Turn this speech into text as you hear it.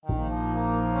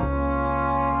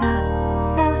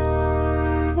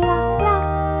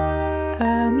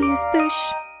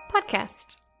Amuse-Bouche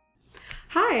Podcast.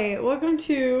 Hi, welcome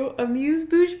to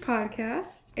Amuse-Bouche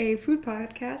Podcast, a food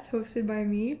podcast hosted by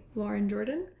me, Lauren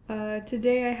Jordan.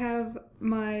 Today I have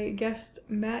my guest,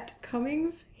 Matt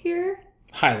Cummings, here.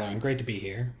 Hi, Lauren. Great to be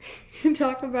here. To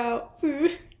talk about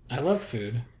food. I love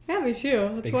food. Yeah, me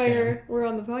too. That's Big why fan. we're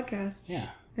on the podcast. Yeah.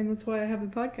 And that's why I have the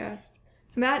podcast.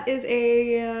 So Matt is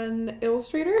an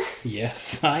illustrator.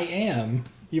 Yes, I am.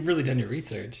 You've really done your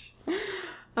research.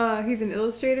 He's an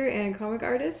illustrator and comic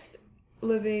artist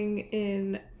living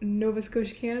in Nova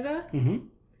Scotia, Canada,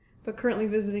 but currently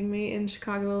visiting me in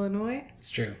Chicago, Illinois. It's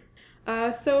true.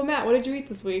 So Matt, what did you eat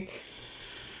this week?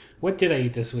 What did I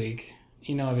eat this week?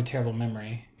 You know I have a terrible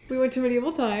memory. We went to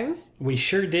Medieval Times. We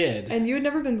sure did. And you had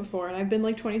never been before, and I've been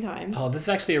like 20 times. Oh, this is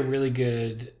actually a really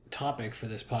good topic for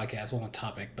this podcast. Well, not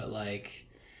topic, but like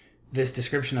this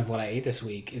description of what I ate this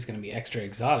week is going to be extra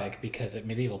exotic because at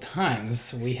Medieval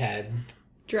Times we had...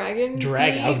 Dragon.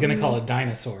 I was going to call it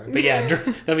dinosaur. But yeah,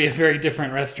 that'd be a very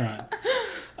different restaurant.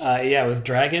 It was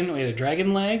dragon. We had a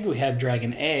dragon leg. We had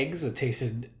dragon eggs that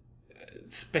tasted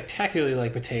spectacularly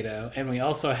like potato. And we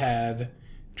also had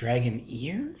dragon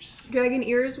ears. Dragon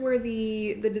ears were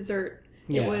the dessert.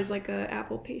 Yeah. It was like a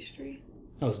apple pastry.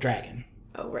 It was dragon.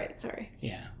 Oh, right. Sorry.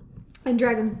 Yeah. And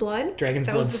dragon's blood. Dragon's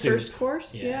blood soup. That was the first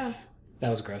course? Yes. Yeah. That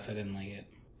was gross. I didn't like it.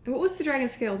 And what was the dragon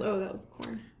scales? Oh, that was the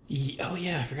corn. Oh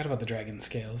yeah, I forgot about the dragon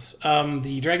scales.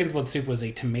 The dragon's blood soup was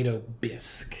a tomato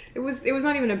bisque. It was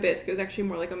not even a bisque. It was actually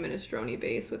more like a minestrone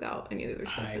base without any other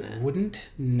stuff in it. I wouldn't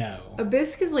know. A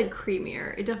bisque is like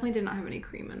creamier. It definitely did not have any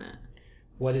cream in it.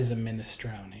 What is a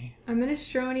minestrone? A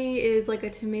minestrone is like a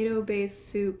tomato-based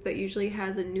soup that usually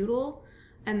has a noodle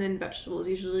and then vegetables,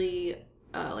 usually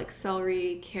like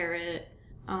celery, carrot.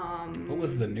 What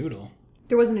was the noodle?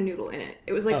 There wasn't a noodle in it.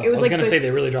 It was like I was gonna say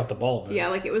they really dropped the ball then. Yeah,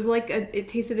 like it was like it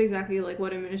tasted exactly like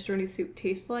what a minestrone soup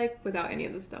tastes like without any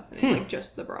of the stuff in it, like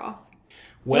just the broth.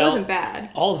 Well, it wasn't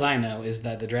bad. All I know is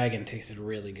that the dragon tasted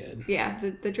really good. Yeah,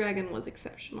 the dragon was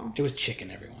exceptional. It was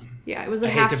chicken, everyone. Yeah, it was a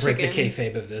half chicken. I hate to break the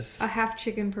kayfabe of this. A half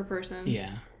chicken per person.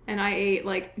 Yeah. And I ate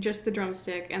like just the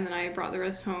drumstick, and then I brought the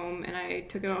rest home, and I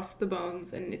took it off the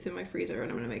bones, and it's in my freezer, and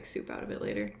I'm gonna make soup out of it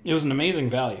later. It was an amazing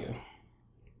value.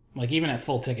 Like, even at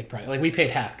full ticket price. Like, we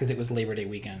paid half because it was Labor Day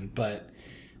weekend. But,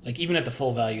 like, even at the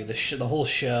full value, the whole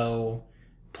show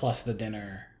plus the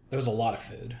dinner, there was a lot of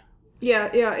food. Yeah,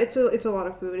 it's a lot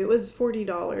of food. It was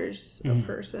 $40 a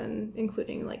person,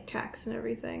 including, like, tax and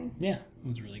everything. Yeah, it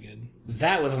was really good.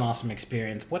 That was an awesome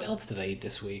experience. What else did I eat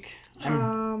this week?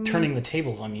 I'm turning the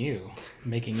tables on you,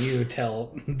 making you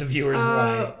tell the viewers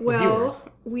why.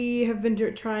 We have been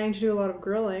trying to do a lot of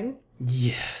grilling.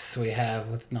 Yes, we have,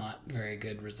 with not very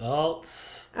good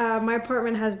results. My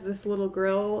apartment has this little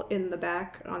grill in the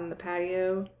back on the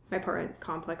patio. My apartment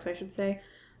complex, I should say.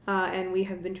 And we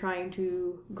have been trying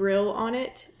to grill on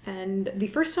it. And the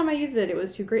first time I used it, it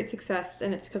was to great success.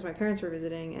 And it's because my parents were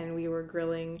visiting and we were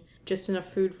grilling just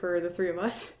enough food for the three of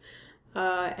us.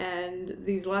 And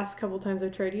these last couple times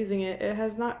I've tried using it, it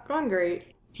has not gone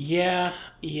great. Yeah,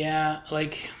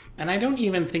 like... And I don't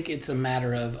even think it's a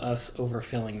matter of us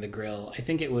overfilling the grill. I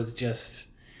think it was just...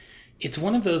 It's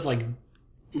one of those, like,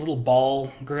 little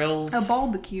ball grills. A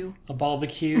barbecue.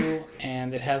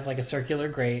 And it has, like, a circular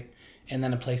grate and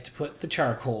then a place to put the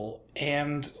charcoal.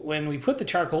 And when we put the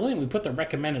charcoal in, we put the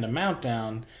recommended amount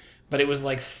down, but it was,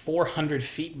 like, 400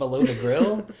 feet below the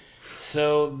grill.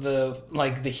 So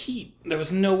the heat, there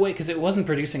was no way, because it wasn't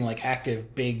producing like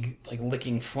active big like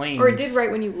licking flames. Or it did right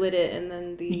when you lit it, and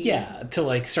then to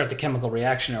like start the chemical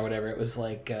reaction or whatever. It was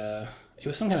like it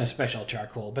was some kind of special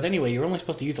charcoal. But anyway, you were only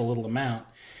supposed to use a little amount,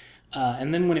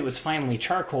 and then when it was finally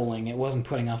charcoaling, it wasn't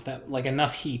putting off that like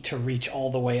enough heat to reach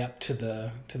all the way up to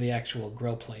the actual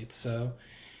grill plate. So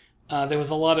there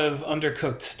was a lot of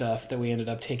undercooked stuff that we ended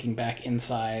up taking back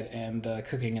inside and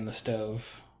cooking in the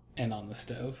stove. And on the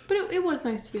stove. But it was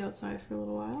nice to be outside for a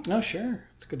little while. Oh, sure.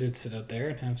 It's good to sit out there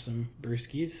and have some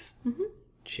brewskis. Mm-hmm.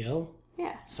 Chill.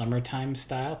 Yeah. Summertime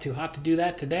style. Too hot to do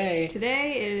that today.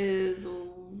 Today it is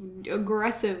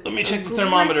aggressive. Let me check the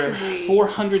thermometer.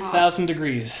 400,000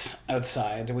 degrees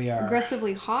outside. We are...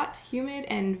 Aggressively hot, humid,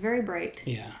 and very bright.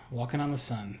 Yeah. Walking on the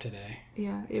sun today.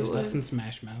 Yeah. Just us and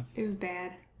Smash Mouth. It was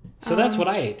bad. So that's what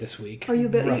I ate this week. Oh, you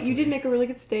did make a really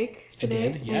good steak today.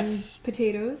 I did, yes. And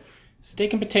potatoes.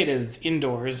 Steak and potatoes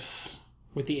indoors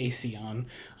with the AC on.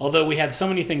 Although we had so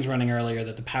many things running earlier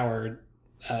that the power,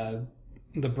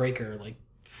 the breaker, like,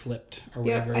 flipped or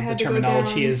whatever the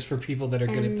terminology is for people that are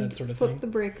good at that sort of thing. Flip the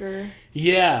breaker.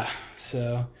 Yeah,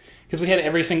 so... Because we had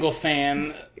every single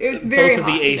fan, it was very both of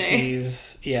hot the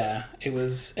ACs. Today. Yeah, it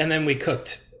was... And then we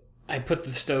cooked I put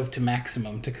the stove to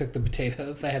maximum to cook the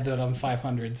potatoes. I had that on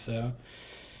 500, so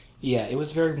yeah, it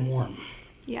was very warm.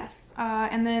 Yes.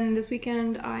 And then this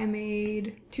weekend I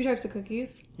made 2 types of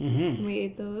cookies. And we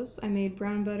ate those. I made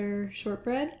brown butter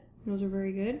shortbread. Those were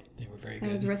very good. They were very good.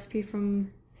 That was a recipe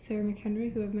from Sarah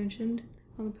McHenry, who I've mentioned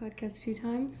on the podcast a few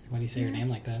times. Why do you say her name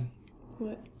like that?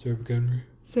 What? Sarah McHenry.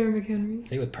 Sarah McHenry.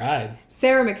 Say it with pride.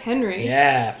 Sarah McHenry.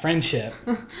 Yeah, friendship.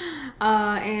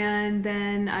 And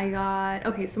then I got...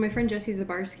 Okay, so my friend Jessie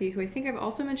Zabarski, who I think I've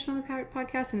also mentioned on the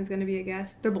podcast and is going to be a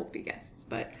guest. They'll both be guests.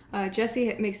 But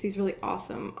Jessie makes these really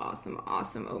awesome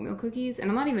oatmeal cookies. And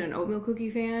I'm not even an oatmeal cookie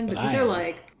fan, but these are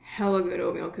like hella good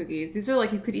oatmeal cookies. These are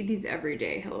like, you could eat these every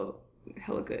day.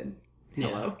 Hella good.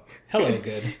 Hello. Yeah. Hello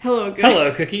good. Hello good.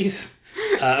 Hello cookies.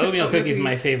 Oatmeal cookies,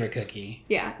 my favorite cookie.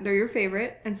 Yeah, they're your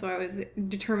favorite, and so I was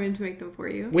determined to make them for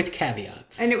you. With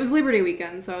caveats. And it was Liberty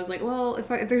Weekend, so I was like, well, if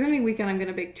there's any weekend I'm going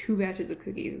to bake 2 batches of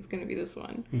cookies, it's going to be this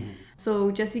one. So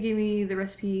Jessie gave me the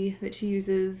recipe that she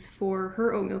uses for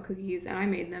her oatmeal cookies, and I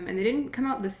made them. And they didn't come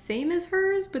out the same as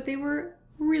hers, but they were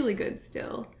really good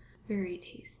still. Very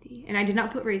tasty. And I did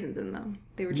not put raisins in them.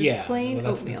 They were just plain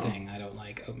oatmeal. That's the thing. I don't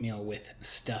like oatmeal with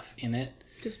stuff in it.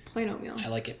 Just plain oatmeal. I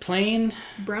like it plain.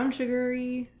 Brown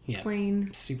sugary,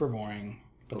 plain. Super boring,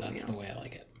 but oatmeal. That's the way I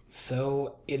like it.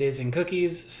 So it is in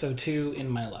cookies, so too in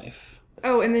my life.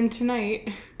 Oh, and then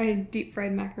tonight I deep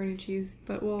fried macaroni and cheese,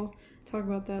 but we'll talk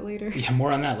about that later. Yeah,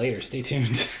 more on that later. Stay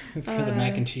tuned for the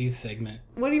mac and cheese segment.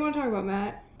 What do you want to talk about,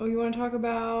 Matt? Oh, you want to talk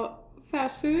about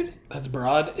fast food? That's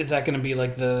broad. Is that going to be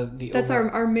like the That's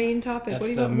our main topic. That's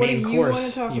what the what main do you course,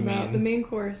 want to talk you about? mean? The main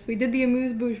course. We did the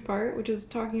amuse-bouche part, which is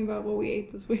talking about what we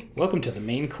ate this week. Welcome to the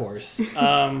main course.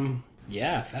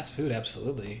 Yeah, fast food,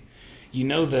 absolutely. You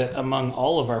know that among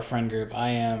all of our friend group, I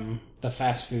am the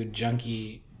fast food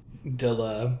junkie de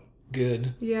la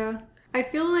good. Yeah. I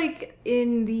feel like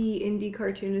in the indie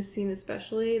cartoonist scene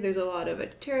especially, there's a lot of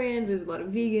vegetarians, there's a lot of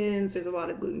vegans, there's a lot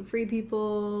of gluten-free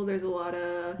people, there's a lot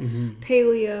of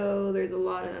paleo, there's a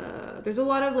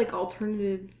lot of like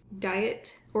alternative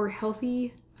diet or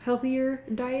healthier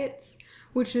diets,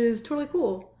 which is totally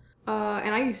cool.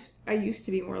 And I used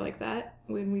to be more like that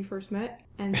when we first met,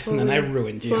 and then I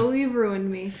ruined you. Slowly you've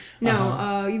ruined me.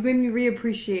 No, you've made me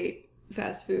reappreciate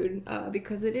fast food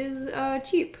because it is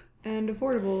cheap and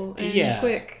affordable and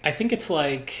quick. I think it's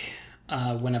like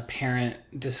when a parent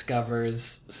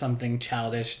discovers something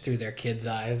childish through their kid's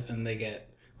eyes and they get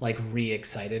like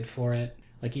re-excited for it.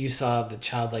 Like you saw the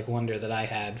childlike wonder that I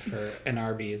had for an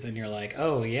Arby's and you're like,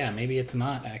 oh yeah, maybe it's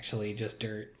not actually just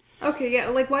dirt. Okay, yeah,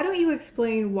 like why don't you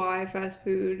explain why fast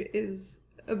food is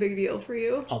a big deal for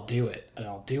you? I'll do it, and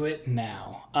I'll do it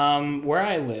now. Where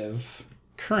I live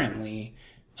currently,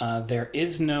 there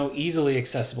is no easily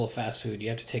accessible fast food. You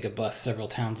have to take a bus several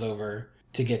towns over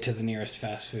to get to the nearest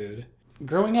fast food.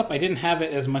 Growing up, I didn't have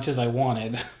it as much as I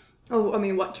wanted. Oh, I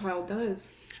mean, what child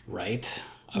does? Right?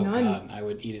 Oh, None. God. I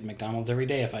would eat at McDonald's every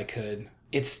day if I could.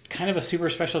 It's kind of a super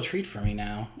special treat for me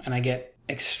now, and I get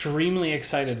extremely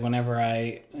excited whenever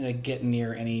I get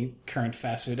near any current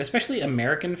fast food, especially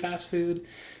American fast food.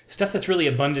 Stuff that's really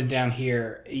abundant down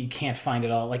here, you can't find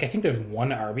it all. Like, I think there's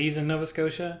one Arby's in Nova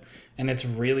Scotia, and it's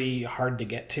really hard to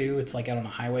get to. It's like out on a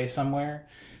highway somewhere.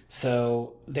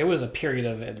 So there was a period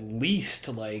of at least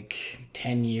like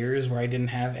 10 years where I didn't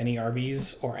have any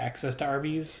Arby's or access to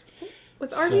Arby's.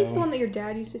 Was Arby's the one that your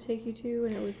dad used to take you to,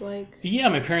 and it was like... Yeah,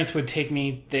 my parents would take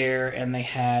me there, and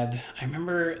I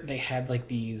remember they had like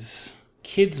these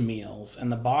kids' meals,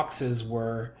 and the boxes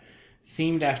were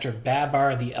themed after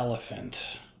Babar the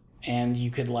elephant. And you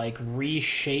could like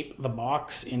reshape the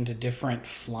box into different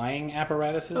flying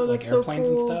apparatuses, like airplanes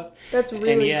so cool. and stuff. That's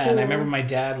really cool. And I remember my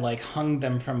dad like hung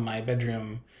them from my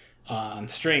bedroom on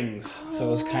strings. So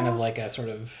it was kind of like a sort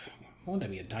of... What would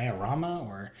that be, a diorama?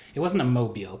 Or it wasn't a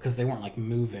mobile because they weren't like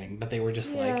moving, but they were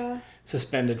just like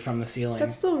suspended from the ceiling.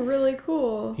 That's still really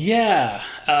cool. Yeah.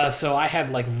 So I had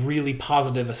like really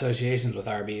positive associations with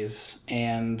Arby's,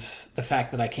 and the fact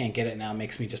that I can't get it now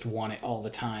makes me just want it all the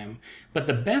time. But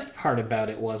the best part about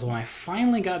it was when I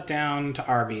finally got down to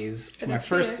Arby's, my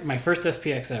first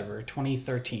SPX ever,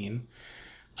 2013.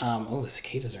 The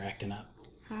cicadas are acting up.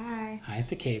 Hi,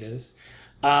 cicadas.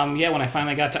 When I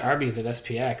finally got to Arby's at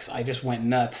SPX, I just went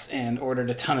nuts and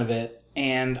ordered a ton of it.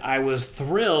 And I was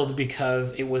thrilled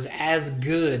because it was as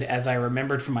good as I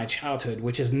remembered from my childhood,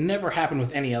 which has never happened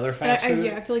with any other fast food.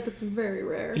 I feel like that's very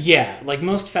rare. Yeah, like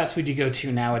most fast food you go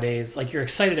to nowadays, like you're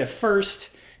excited at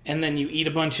first, and then you eat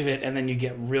a bunch of it, and then you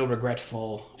get real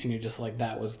regretful, and you're just like,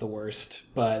 that was the worst.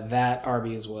 But that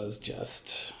Arby's was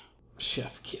just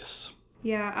chef kiss.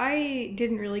 Yeah, I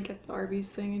didn't really get the Arby's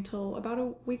thing until about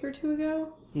a week or two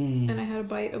ago. and I had a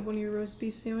bite of one of your roast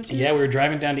beef sandwiches. Yeah, we were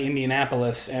driving down to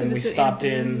Indianapolis, and we stopped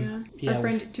in... Yeah,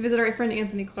 to visit our friend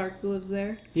Anthony Clark, who lives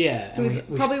there. Yeah. Who's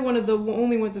probably one of the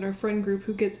only ones in our friend group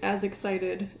who gets as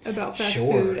excited about fast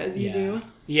food as you do.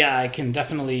 Yeah, I can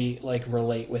definitely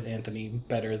relate with Anthony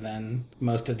better than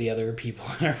most of the other people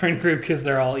in our friend group, because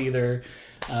they're all either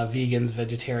vegans,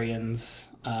 vegetarians,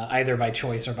 either by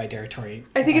choice or by territory.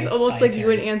 I think it's almost like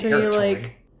you and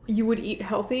Anthony, you would eat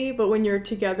healthy, but when you're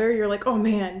together, you're like, oh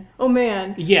man.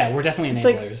 Yeah, we're definitely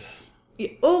enablers.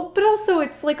 But also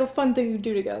it's like a fun thing to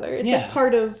do together. It's like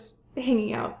part of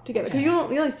hanging out together, because you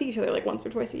only see each other like once or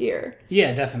twice a year.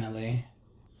 Yeah, definitely.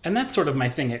 And that's sort of my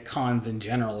thing at cons in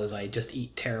general, is I just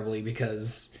eat terribly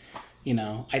because,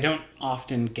 I don't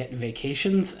often get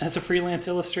vacations as a freelance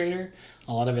illustrator.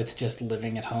 A lot of it's just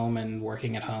living at home and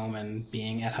working at home and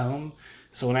being at home.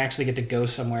 So when I actually get to go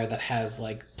somewhere that has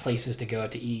places to go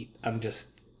out to eat, I'm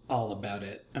just all about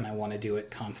it, and I want to do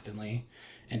it constantly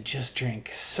and just drink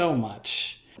so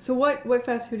much. So what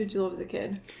fast food did you love as a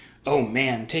kid? Oh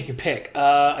man, take your pick.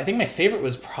 I think my favorite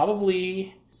was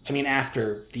probably...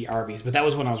 after the Arby's, but that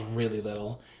was when I was really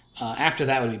little. After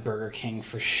that would be Burger King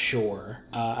for sure.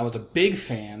 I was a big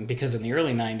fan because in the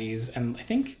early 90s, and I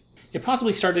think it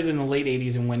possibly started in the late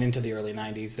 80s and went into the early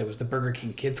 90s, there was the Burger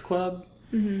King Kids Club.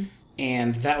 Mm-hmm.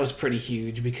 And that was pretty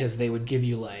huge because they would give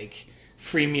you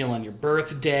free meal on your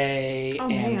birthday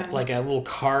and a little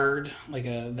card,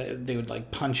 they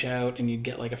would punch out, and you'd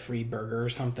get a free burger or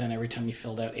something every time you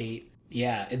filled out 8.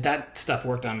 Yeah, that stuff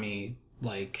worked on me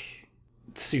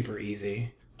super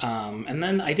easy. And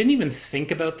then I didn't even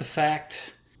think about the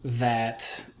fact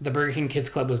that the Burger King Kids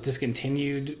Club was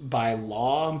discontinued by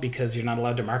law because you're not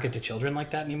allowed to market to children like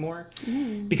that anymore.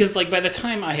 Because by the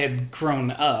time I had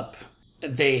grown up,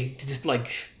 they just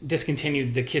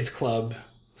discontinued the kids club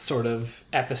sort of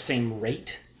at the same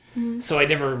rate. So I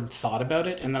never thought about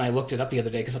it, and then I looked it up the other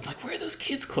day because I'm like, where are those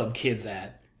kids club kids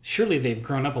at? Surely they've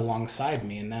grown up alongside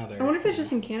me, and now they're... I wonder if it's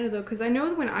just in Canada, though, because I know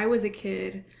that when I was a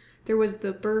kid, there was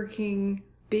the Burger King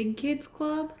Big Kids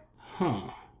Club. Huh.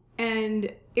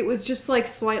 And it was just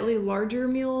slightly larger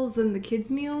meals than the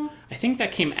kids' meal. I think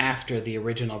that came after the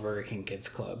original Burger King Kids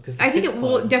Club. I think it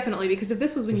will, definitely, because if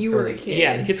this was when you were a kid.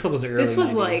 Yeah, the Kids Club was the early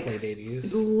 90s, late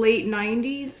 80s. Late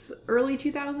 90s, early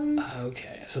 2000s.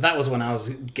 Okay, so that was when I was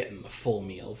getting the full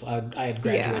meals. I had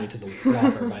graduated to the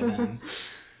Whopper by then.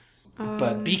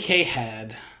 But BK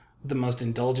had the most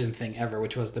indulgent thing ever,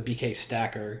 which was the BK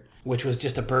Stacker, which was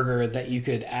just a burger that you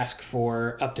could ask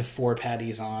for up to 4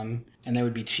 patties on, and there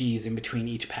would be cheese in between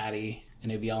each patty,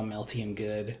 and it'd be all melty and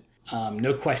good.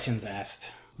 No questions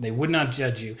asked. They would not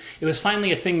judge you. It was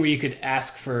finally a thing where you could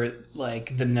ask for,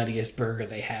 the nuttiest burger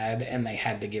they had, and they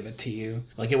had to give it to you.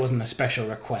 It wasn't a special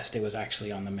request, it was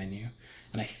actually on the menu.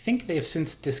 And I think they've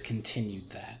since discontinued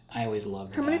that. I always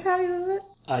loved that. How many patties is it?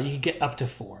 You could get up to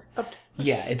 4. Up to 4.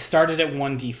 Yeah, it started at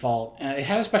 1 default. It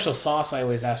had a special sauce. I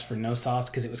always asked for no sauce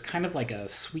because it was kind of like a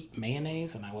sweet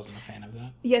mayonnaise, and I wasn't a fan of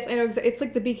that. Yes, I know. It's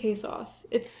like the BK sauce.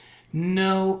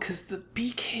 No, because the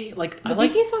BK...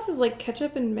 BK sauce is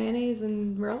ketchup and mayonnaise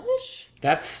and relish?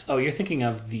 You're thinking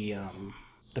of the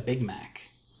Big Mac.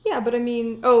 Yeah, but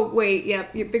oh, wait, yeah,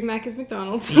 your Big Mac is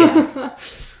McDonald's. Yeah.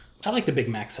 I like the Big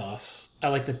Mac sauce. I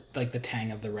like the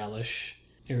tang of the relish.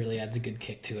 It really adds a good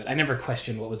kick to it. I never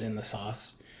questioned what was in the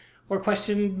sauce or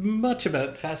questioned much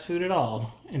about fast food at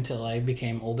all until I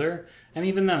became older. And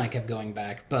even then I kept going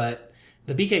back. But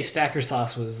the BK Stacker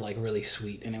sauce was really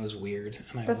sweet, and it was weird.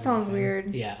 And that sounds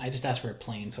weird. Yeah, I just asked for it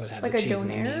plain so it had the cheese and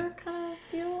the meat. Like a donair kind of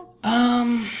deal?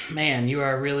 Man, you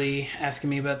are really asking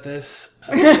me about this.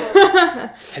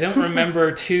 I don't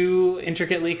remember too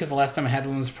intricately because the last time I had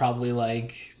one was probably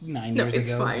 9 years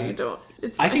ago. No, it's fine. You don't.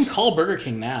 It's fine. I can call Burger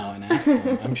King now and ask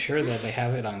them. I'm sure that they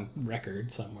have it on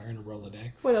record somewhere in a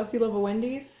Rolodex. What else? You love a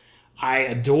Wendy's? I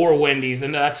adore Wendy's,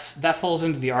 and that falls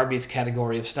into the Arby's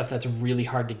category of stuff that's really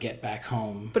hard to get back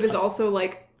home. But it's also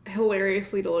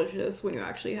hilariously delicious when you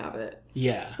actually have it.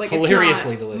 Yeah,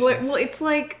 hilariously delicious. Well, it's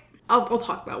I'll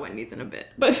talk about Wendy's in a bit,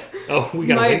 but we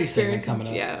got a Wendy's segment coming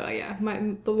up. Yeah.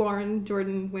 The Lauren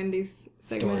Jordan Wendy's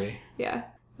segment. Story. Yeah.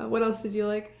 What else did you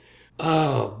like?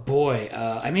 Oh boy,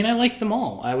 I like them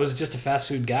all. I was just a fast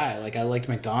food guy. I liked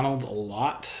McDonald's a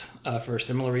lot for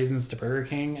similar reasons to Burger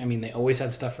King. They always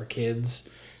had stuff for kids.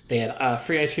 They had a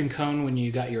free ice cream cone when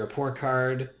you got your report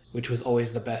card, which was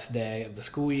always the best day of the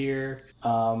school year.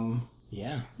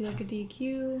 Yeah. You like a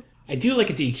DQ? I do like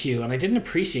a DQ, and I didn't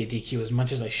appreciate DQ as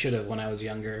much as I should have when I was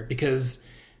younger, because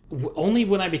only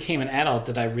when I became an adult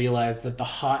did I realize that the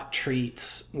hot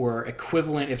treats were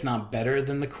equivalent, if not better,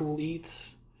 than the cool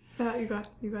eats. You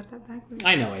got that back.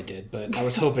 I know I did, but I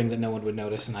was hoping that no one would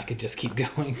notice and I could just keep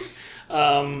going.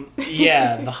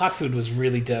 Yeah, the hot food was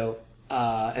really dope.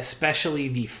 Especially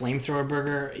the flamethrower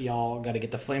burger. Y'all got to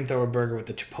get the flamethrower burger with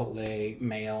the chipotle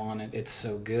mayo on it. It's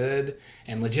so good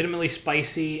and legitimately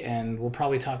spicy. And we'll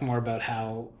probably talk more about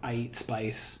how I eat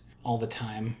spice all the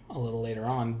time a little later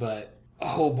on. But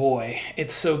oh boy,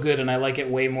 it's so good, and I like it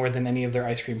way more than any of their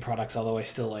ice cream products. Although I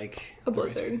still like a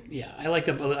Blizzard. Yeah, I like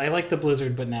the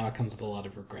Blizzard, but now it comes with a lot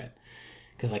of regret.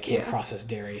 Because I can't process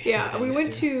dairy. Yeah, we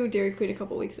went to Dairy Queen a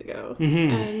couple weeks ago,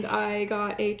 and I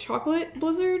got a chocolate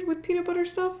Blizzard with peanut butter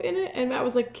stuff in it, and Matt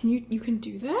was like, you can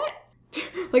do that?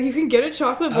 Like, you can get a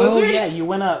chocolate Blizzard? Oh, yeah, you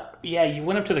went up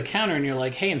to the counter, and you're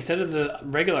like, hey, instead of the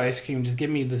regular ice cream, just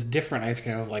give me this different ice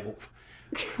cream. I was like,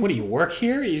 what, do you work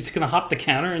here? Are you just going to hop the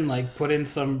counter and, like, put in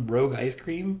some rogue ice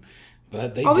cream? But I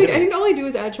think all they do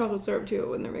is add chocolate syrup to it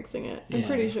when they're mixing it. I'm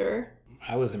pretty sure.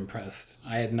 I was impressed.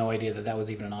 I had no idea that was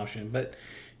even an option, but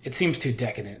it seems too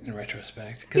decadent in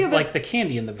retrospect. Because like the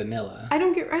candy and the vanilla. I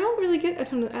don't really get a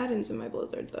ton of add-ins in my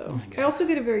Blizzard though. I also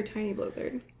get a very tiny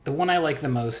Blizzard. The one I like the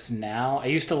most now, I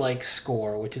used to like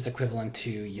Score, which is equivalent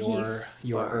to your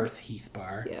Earth Heath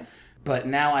bar. Yes. But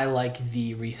now I like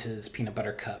the Reese's peanut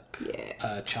butter cup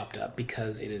chopped up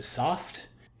because it is soft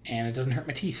and it doesn't hurt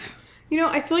my teeth. You know,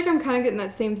 I feel like I'm kind of getting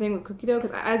that same thing with cookie dough,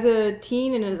 because as a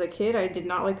teen and as a kid, I did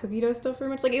not like cookie dough stuff very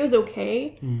much. Like, it was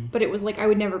okay, but it was like I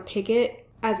would never pick it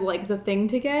as, like, the thing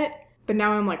to get. But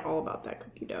now I'm, like, all about that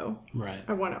cookie dough. Right.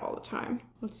 I want it all the time.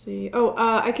 Let's see. Oh,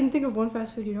 I can think of one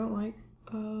fast food you don't like.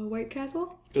 White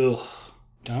Castle? Ugh.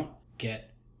 Don't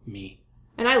get me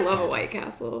And I love a White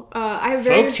Castle.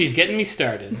 Folks, she's getting me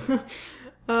started.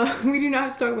 We do not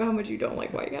have to talk about how much you don't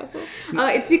like White Castle.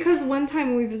 It's because one time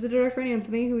when we visited our friend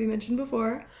Anthony, who we mentioned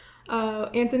before,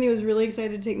 Anthony was really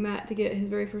excited to take Matt to get his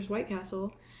very first White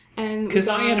Castle. Because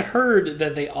I had heard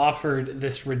that they offered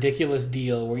this ridiculous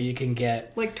deal where you can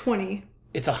get... like 20.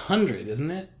 It's 100, isn't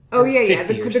it? Oh, yeah.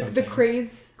 The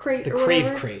Craze Crate The or Crave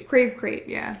whatever. Crate. Crave Crate,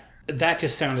 yeah. That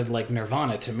just sounded like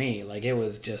Nirvana to me. Like, it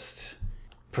was just...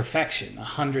 perfection.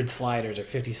 100 sliders or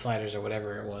 50 sliders or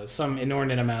whatever it was. Some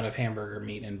inordinate amount of hamburger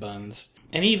meat and buns.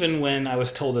 And even when I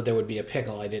was told that there would be a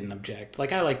pickle, I didn't object.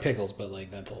 Like, I like pickles, but,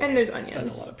 like, that's a lot. And there's onions.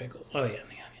 That's a lot of pickles. Oh, yeah, and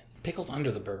the onions. Pickles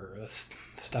under the burger. That's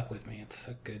stuck with me. It's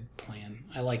a good plan.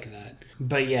 I like that.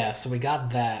 But, yeah, so we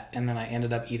got that, and then I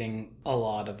ended up eating a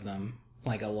lot of them.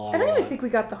 Like, a lot. I don't even think we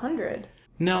got the 100.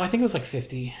 No, I think it was like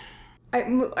 50.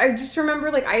 I just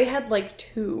remember, like, I had, like,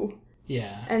 2.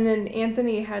 Yeah. And then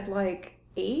Anthony had, like,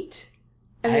 8.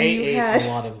 And I then ate a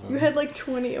lot of them. You had like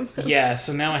 20 of them. Yeah,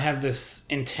 so now I have this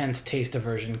intense taste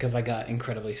aversion because I got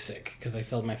incredibly sick because I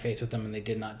filled my face with them and they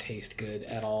did not taste good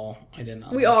at all. I did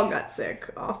not. We all got sick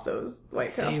off those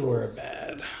White Castles. They were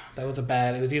bad.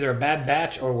 It was either a bad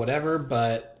batch or whatever,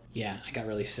 but yeah, I got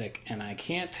really sick and I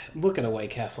can't look at a White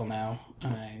Castle now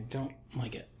and I don't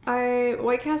like it.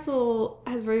 White Castle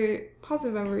has very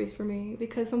positive memories for me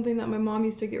because something that my mom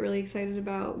used to get really excited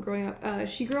about growing up.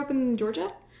 She grew up in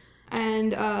Georgia,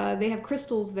 and they have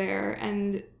crystals there.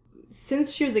 And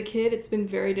since she was a kid, it's been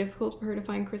very difficult for her to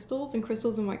find crystals. And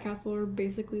Crystals and White Castle are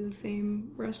basically the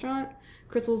same restaurant.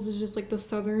 Crystals is just like the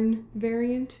southern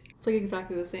variant. It's like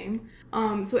exactly the same.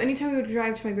 So anytime we would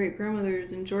drive to my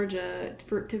great-grandmother's in Georgia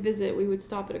to visit, we would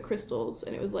stop at a Crystals.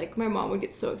 And it was like, my mom would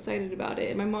get so excited about it.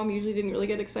 And my mom usually didn't really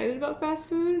get excited about fast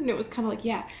food. And it was kind of like,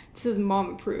 yeah, this is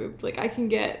mom approved. Like, I can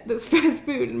get this fast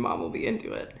food and mom will be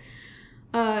into it.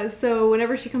 So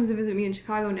whenever she comes to visit me in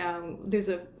Chicago now, there's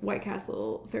a White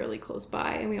Castle fairly close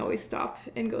by. And we always stop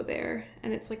and go there.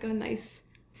 And it's like a nice...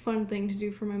 fun thing to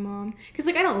do for my mom, because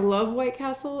like I don't love White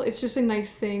Castle, it's just a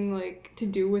nice thing like to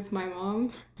do with my mom.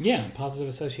 Yeah, positive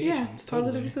associations. Yeah,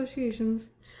 totally. Positive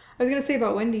associations. I was gonna say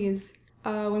about Wendy's,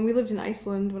 when we lived in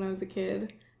Iceland when I was a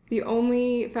kid, the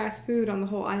only fast food on the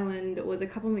whole island was a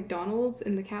couple McDonald's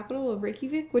in the capital of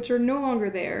Reykjavik, which are no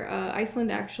longer there.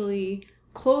 Iceland actually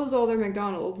closed all their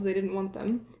McDonald's. They didn't want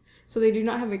them, so they do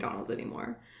not have McDonald's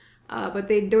anymore. But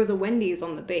there was a Wendy's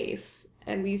on the base.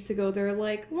 And we used to go there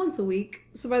like once a week.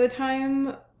 So by the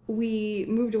time we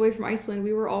moved away from Iceland,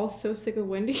 we were all so sick of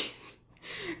Wendy's.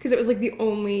 Because it was like the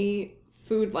only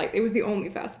food, like it was the only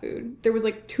fast food. There was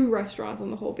like 2 restaurants on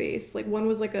the whole base. Like one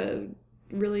was like a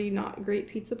really not great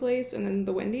pizza place and then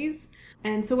the Wendy's.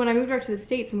 And so when I moved back to the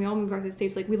States and we all moved back to the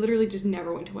States, like we literally just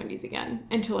never went to Wendy's again.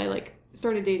 Until I like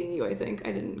started dating you, I think.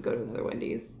 I didn't go to another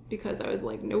Wendy's because I was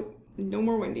like, nope, no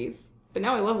more Wendy's. But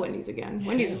now I love Wendy's again.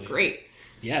 Wendy's is great.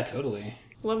 Yeah, totally.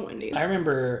 Love Wendy's. I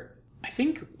remember, I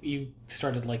think you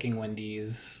started liking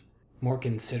Wendy's more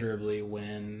considerably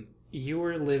when you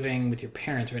were living with your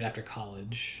parents right after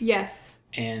college. Yes.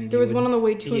 And there was one on the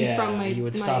way to and from you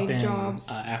would stop in jobs.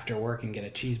 After work and get a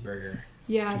cheeseburger.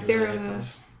 Yeah,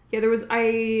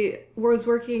 I was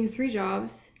working 3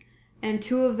 jobs, and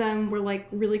 2 of them were like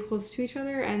really close to each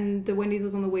other, and the Wendy's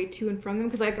was on the way to and from them.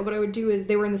 Because what I would do is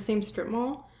they were in the same strip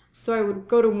mall, so I would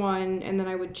go to one, and then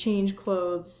I would change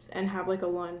clothes and have like a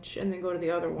lunch, and then go to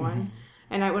the other one.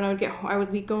 And I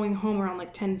would be going home around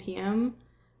like 10 p.m.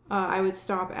 I would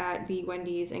stop at the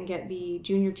Wendy's and get the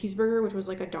junior cheeseburger, which was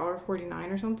like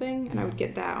 $1.49 or something, and I would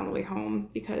get that on the way home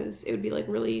because it would be like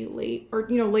really late, or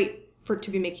late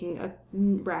to be making a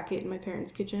racket in my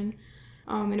parents' kitchen.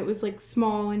 And it was like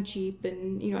small and cheap,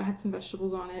 and it had some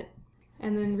vegetables on it.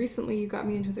 And then recently you got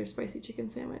me into their spicy chicken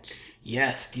sandwich.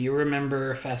 Yes. Do you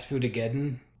remember Fast Food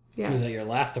Again? Yes. It was at your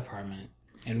last apartment.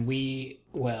 And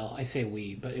I say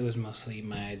we, but it was mostly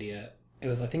my idea. I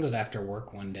think it was after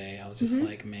work one day. I was just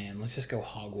like, man, let's just go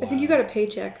hog wild. I think you got a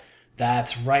paycheck.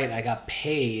 That's right. I got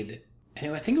paid.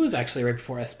 And I think it was actually right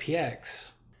before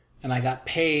SPX. And I got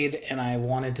paid, and I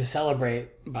wanted to celebrate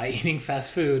by eating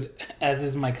fast food, as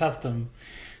is my custom.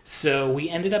 So we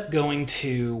ended up going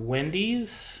to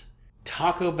Wendy's,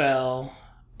 Taco Bell,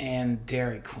 and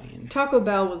Dairy Queen. Taco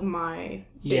Bell was my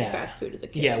big fast food as a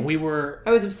kid. Yeah,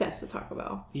 I was obsessed with Taco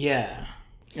Bell. Yeah.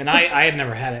 And I had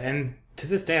never had it. And to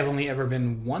this day, I've only ever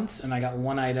been once, and I got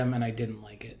one item, and I didn't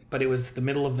like it. But it was the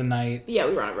middle of the night. Yeah,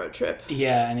 we were on a road trip.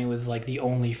 Yeah, and it was like the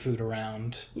only food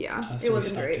around. Yeah, so it wasn't we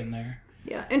stopped great. in there.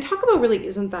 Yeah, and Taco Bell really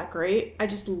isn't that great. I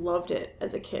just loved it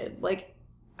as a kid. Like,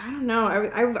 I don't know.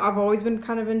 I've always been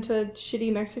kind of into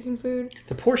shitty Mexican food.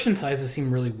 The portion sizes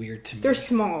seem really weird to me. They're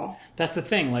small. That's the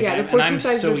thing. Like, I'm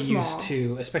so used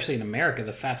to, especially in America,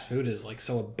 the fast food is like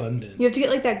so abundant. You have to get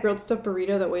like that grilled stuffed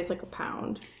burrito that weighs like a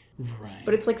pound. Right.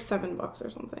 But it's like $7 or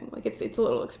something. Like it's a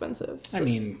little expensive. So. I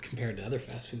mean, compared to other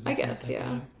fast food, I guess,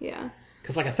 yeah.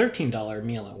 Because like a $13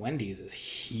 meal at Wendy's is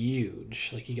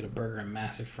huge. Like you get a burger and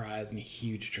massive fries and a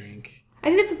huge drink. I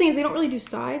think that's the thing is they don't really do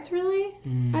sides really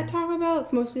at Taco Bell.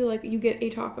 It's mostly like you get a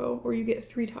taco or you get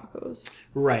 3 tacos.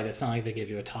 Right. It's not like they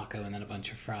give you a taco and then a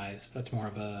bunch of fries. That's more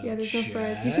of a there's no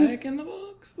fries. Jack in the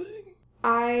Box thing.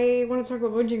 I want to talk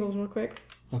about Bojangles real quick.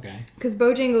 Okay. Because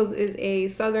Bojangles is a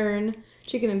southern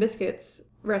chicken and biscuits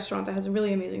restaurant that has a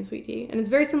really amazing sweet tea. And it's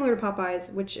very similar to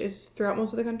Popeyes, which is throughout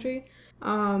most of the country.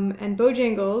 And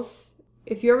Bojangles,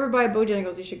 if you ever buy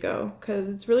Bojangles, you should go. Because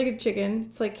it's really good chicken.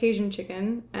 It's like Cajun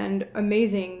chicken. And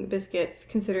amazing biscuits,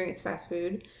 considering it's fast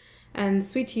food. And the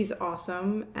sweet tea is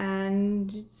awesome.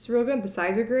 And it's real good. The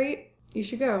sides are great. You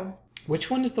should go.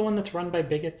 Which one is the one that's run by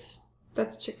bigots?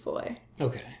 That's Chick-fil-A.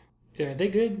 Okay. Are they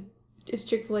good? Is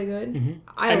Chick-fil-A good? Mm-hmm.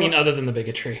 I mean, other than the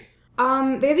bigotry.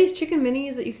 They have these chicken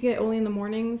minis that you can get only in the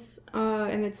mornings,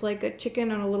 and it's like a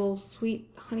chicken on a little sweet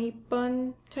honey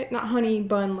bun type, not honey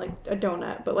bun like a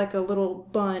donut, but like a little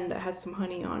bun that has some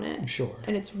honey on it. Sure.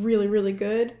 And it's really, really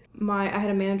good. I had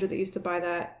a manager that used to buy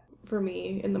that for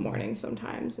me in the morning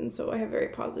sometimes, and so I have very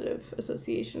positive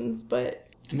associations, but...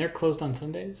 And they're closed on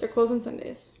Sundays? They're closed on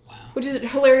Sundays. Wow. Which is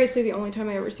hilariously the only time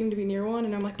I ever seem to be near one,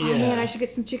 and I'm like, man, I should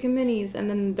get some chicken minis, and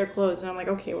then they're closed, and I'm like,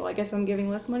 okay, well, I guess I'm giving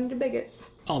less money to bigots.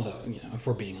 Although, if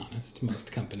we're being honest,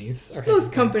 most companies are...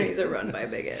 Most companies are run by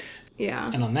bigots.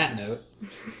 Yeah. And on that note...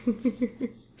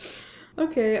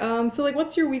 Okay, so, like,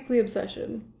 what's your weekly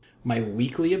obsession? My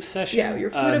weekly obsession? Yeah, your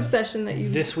food obsession that you...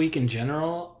 This week in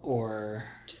general, or...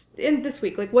 Just in this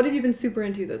week. Like, what have you been super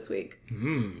into this week?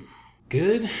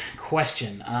 Good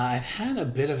question. I've had a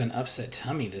bit of an upset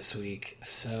tummy this week,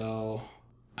 so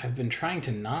I've been trying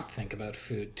to not think about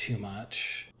food too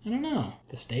much. I don't know.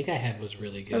 The steak I had was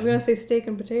really good. I was going to say steak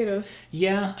and potatoes.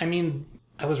 Yeah, I mean,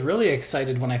 I was really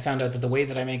excited when I found out that the way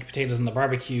that I make potatoes in the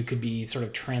barbecue could be sort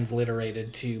of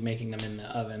transliterated to making them in the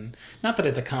oven. Not that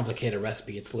it's a complicated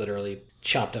recipe. It's literally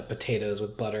chopped up potatoes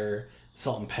with butter,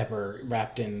 salt and pepper,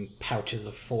 wrapped in pouches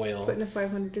of foil. Put in a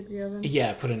 500-degree oven?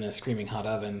 Yeah, put in a screaming hot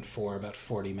oven for about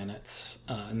 40 minutes.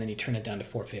 And then you turn it down to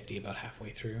 450 about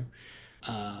halfway through.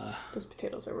 Those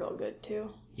potatoes are real good,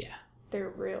 too. Yeah. They're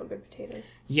real good potatoes.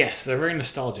 Yes, they're very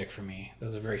nostalgic for me.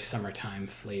 Those are very summertime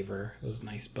flavor. Those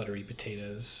nice buttery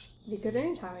potatoes. Be good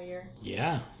any time of year.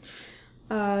 Yeah.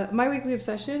 My weekly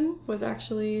obsession was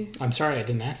actually... I'm sorry, I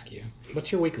didn't ask you.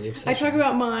 What's your weekly obsession? I talk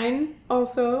about mine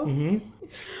also. Mm-hmm.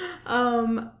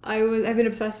 I've been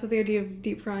obsessed with the idea of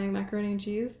deep frying macaroni and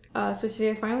cheese. So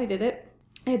today I finally did it.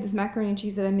 I had this macaroni and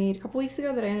cheese that I made a couple weeks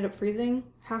ago that I ended up freezing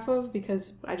half of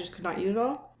because I just could not eat it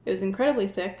all. It was incredibly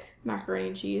thick macaroni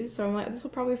and cheese, so I'm like, this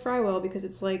will probably fry well because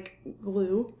it's like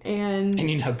glue. And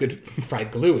you know how good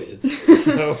fried glue is.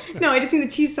 So no, I just mean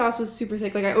the cheese sauce was super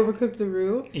thick. Like I overcooked the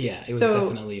roux. Yeah, it was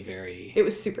definitely very... It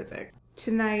was super thick.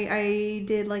 Tonight I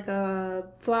did like a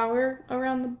flour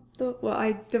around well,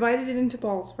 I divided it into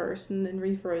balls first and then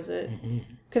refroze it.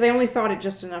 Because I only thawed it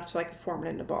just enough so I could form it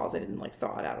into balls. I didn't like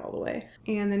thaw it out all the way.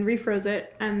 And then refroze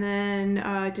it. And then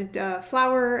did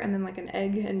flour and then like an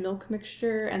egg and milk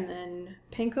mixture. And then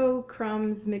panko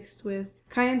crumbs mixed with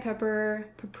cayenne pepper,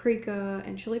 paprika,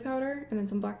 and chili powder. And then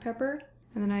some black pepper.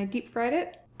 And then I deep fried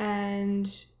it.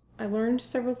 And I learned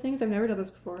several things. I've never done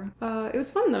this before. It was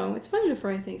fun though. It's fun to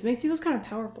fry things. It makes you feel kind of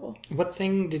powerful. What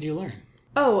thing did you learn?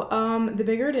 Oh, the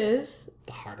bigger it is,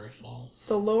 the harder it falls.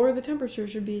 The lower the temperature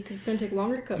should be because it's going to take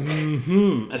longer to cook.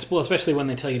 Well, especially when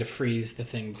they tell you to freeze the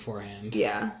thing beforehand.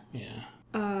 Yeah. Yeah.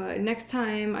 Next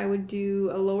time I would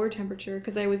do a lower temperature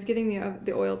because I was getting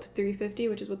the oil to 350,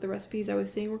 which is what the recipes I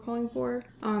was seeing were calling for.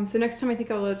 So next time I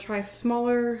think I'll try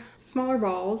smaller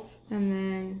balls and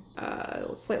then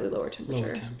slightly lower temperature.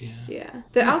 Lower temp, yeah. Yeah.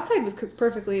 The outside was cooked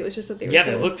perfectly. It was just that they were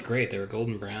they looked great. They were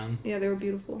golden brown. Yeah, they were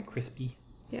beautiful. Crispy.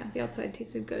 Yeah, the outside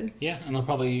tasted good. Yeah, and they'll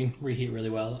probably reheat really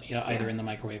well, either in the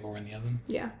microwave or in the oven.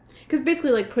 Yeah, because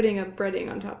basically like putting a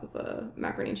breading on top of a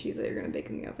macaroni and cheese that you're going to bake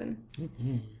in the oven.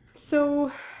 Mm-hmm.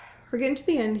 So, we're getting to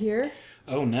the end here.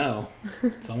 Oh no,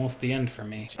 it's almost the end for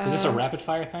me. Is this a rapid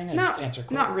fire thing? Just answer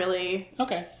quick. Not really.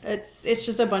 Okay. It's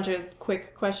just a bunch of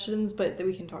quick questions, but that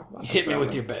we can talk about. Hit me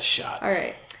with your best shot. All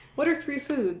right. What are 3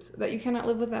 foods that you cannot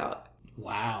live without?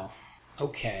 Wow.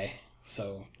 Okay.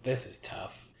 So this is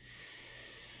tough.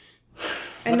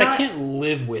 And I can't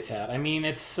live without. I mean,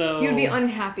 it's so... You'd be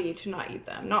unhappy to not eat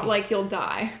them. Not like you'll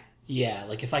die. Yeah,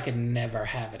 like if I could never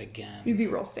have it again. You'd be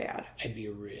real sad. I'd be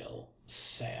real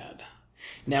sad.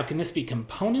 Now, can this be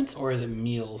components or is it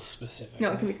meals specific?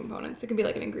 No, it can be components. It can be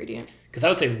like an ingredient. Because I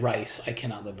would say rice I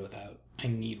cannot live without. I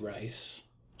need rice.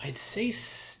 I'd say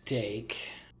steak...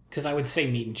 Because I would say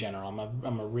meat in general.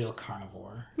 I'm a real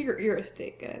carnivore. You're a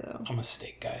steak guy, though. I'm a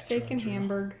steak guy. Steak and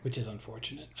hamburger. Which is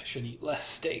unfortunate. I should eat less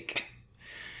steak.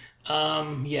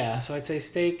 Yeah, so I'd say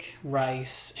steak,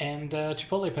 rice, and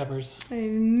chipotle peppers. I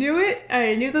knew it.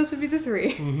 I knew those would be the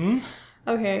 3. Mm-hmm.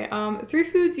 Okay, 3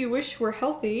 foods you wish were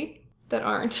healthy that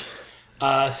aren't.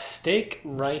 Steak,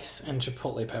 rice, and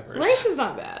chipotle peppers. Rice is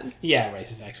not bad. Yeah,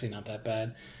 rice is actually not that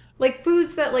bad. Like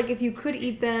foods that, like, if you could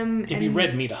eat them... It'd be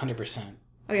red meat 100%.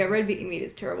 Oh yeah, red meat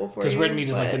is terrible for you. Because red meat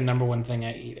is like the number one thing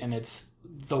I eat, and it's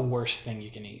the worst thing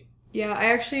you can eat. Yeah,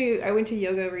 I went to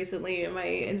yoga recently, and my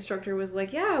instructor was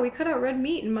like, yeah, we cut out red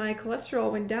meat, and my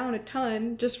cholesterol went down a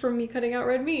ton just from me cutting out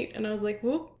red meat. And I was like,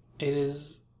 whoop. It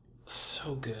is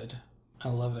so good. I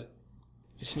love it.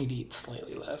 I just need to eat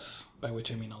slightly less, by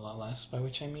which I mean a lot less, by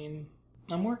which I mean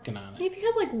I'm working on it. If you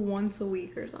had like once a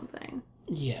week or something.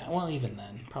 Yeah, well, even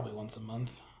then, probably once a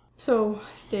month. So,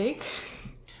 steak.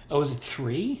 Oh, is it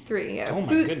 3? 3, yeah. Oh my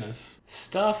goodness.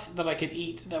 Stuff that I could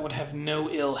eat that would have no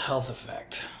ill health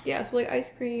effect. Yeah, so like ice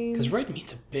cream. Because red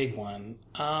meat's a big one.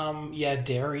 Yeah,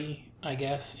 dairy, I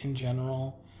guess, in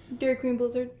general. Dairy Queen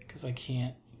Blizzard. Because I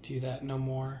can't do that no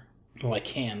more. Well, I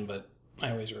can, but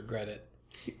I always regret it.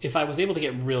 If I was able to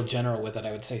get real general with it,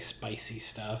 I would say spicy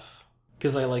stuff.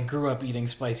 Because I grew up eating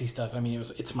spicy stuff. I mean,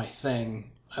 it's my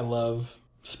thing. I love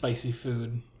spicy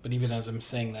food. But even as I'm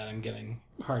saying that, I'm getting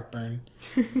heartburn.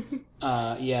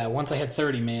 Yeah, once I had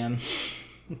 30, man.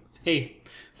 Hey,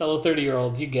 fellow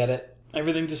 30-year-olds, you get it.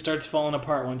 Everything just starts falling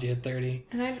apart once you hit 30.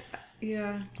 And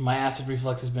yeah. My acid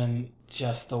reflux has been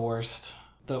just the worst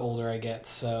the older I get,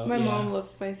 so My mom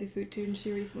loves spicy food too, and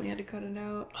she recently had to cut it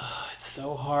out. Oh, it's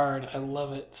so hard. I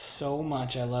love it so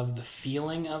much. I love the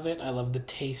feeling of it. I love the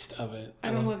taste of it.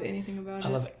 I don't love anything about it. I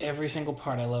love every single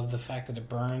part. I love the fact that it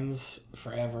burns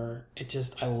forever.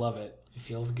 I love it. It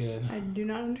feels good. I do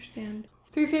not understand.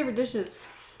 3 favorite dishes.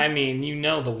 I mean, you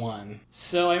know the one.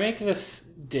 So I make this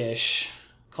dish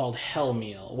called Hell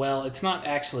Meal. Well, it's not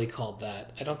actually called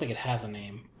that. I don't think it has a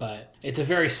name, but it's a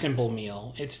very simple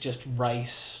meal. It's just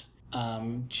rice.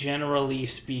 Generally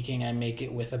speaking, I make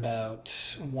it with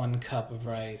about 1 cup of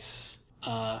rice,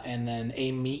 and then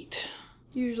a meat.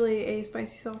 Usually a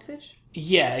spicy sausage?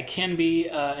 Yeah, it can be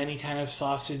any kind of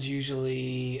sausage,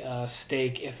 usually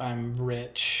steak if I'm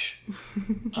rich.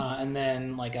 And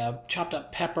then like a chopped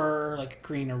up pepper, like a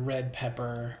green or red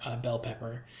pepper, bell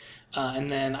pepper. And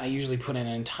then I usually put in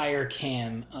an entire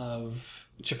can of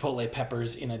chipotle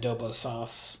peppers in adobo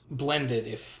sauce, blended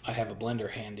if I have a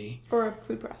blender handy. Or a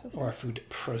food processor. Or a food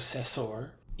processor.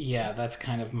 Yeah, that's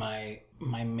kind of my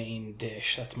main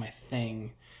dish. That's my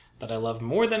thing that I love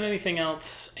more than anything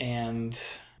else, and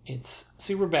it's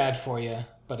super bad for you,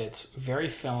 but it's very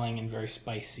filling and very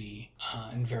spicy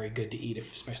and very good to eat,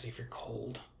 especially if you're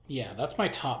cold. Yeah, that's my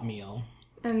top meal.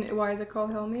 And why is it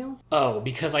called Hell Meal? Oh,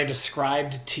 because I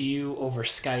described to you over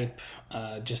Skype,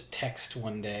 just text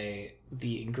one day,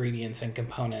 the ingredients and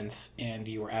components, and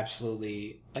you were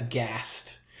absolutely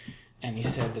aghast. And you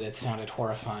said that it sounded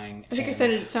horrifying. I think I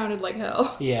said it sounded like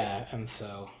hell. Yeah, and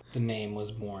so the name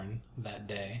was born that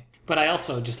day. But I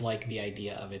also just like the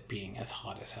idea of it being as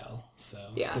hot as hell. So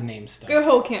the name stuck. A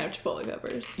whole can of chipotle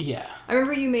peppers. Yeah. I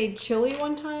remember you made chili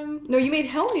one time. No, you made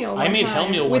Hell Meal one time. I made Hell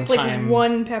Meal one time. With like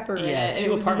one pepper in it. Yeah,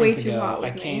 2 apartments apartments way too ago, hot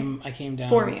with I came down.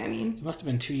 For me, I mean. It must have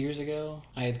been 2 years ago.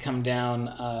 I had come down,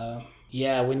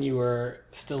 when you were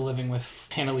still living with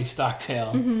Hannah Lee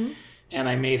Stockdale. Mm-hmm. And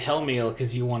I made Hell Meal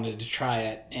because you wanted to try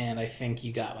it, and I think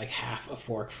you got like half a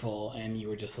fork full, and you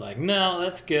were just like, no,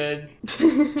 that's good.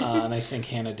 And I think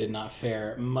Hannah did not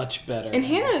fare much better. And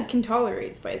Hannah can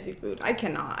tolerate spicy food. I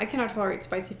cannot. I cannot tolerate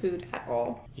spicy food at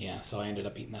all. Yeah, so I ended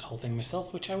up eating that whole thing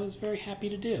myself, which I was very happy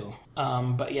to do.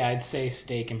 But yeah, I'd say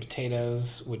steak and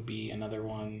potatoes would be another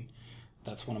one.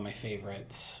 That's one of my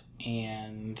favorites.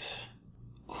 And,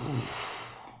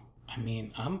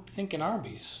 I'm thinking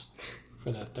Arby's.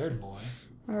 For that third boy.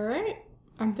 All right.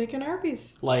 I'm thinking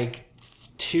Arby's. Like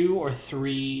 2 or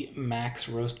 3 max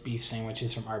roast beef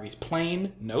sandwiches from Arby's.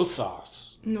 Plain, no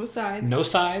sauce. No sides. No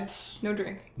sides. No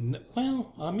drink. No,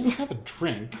 I have a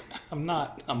drink. I'm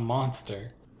not a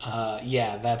monster.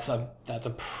 That's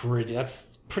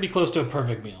pretty close to a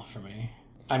perfect meal for me.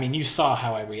 I mean, you saw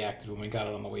how I reacted when we got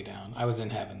it on the way down. I was in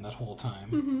heaven that whole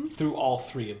time through all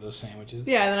 3 of those sandwiches.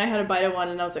 Yeah, and then I had a bite of one,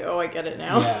 and I was like, "Oh, I get it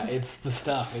now." Yeah, it's the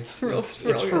stuff. It's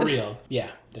for real.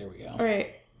 Yeah, there we go. All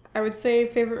right, I would say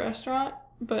favorite restaurant,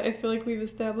 but I feel like we've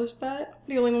established that.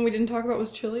 The only one we didn't talk about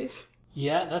was Chili's.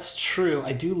 Yeah, that's true.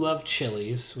 I do love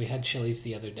Chili's. We had Chili's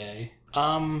the other day.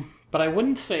 But I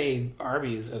wouldn't say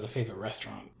Arby's as a favorite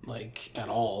restaurant, like, at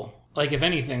all. Like, if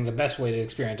anything, the best way to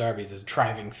experience Arby's is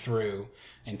driving through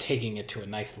and taking it to a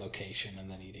nice location and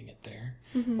then eating it there.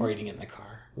 Mm-hmm. Or eating it in the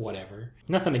car. Whatever.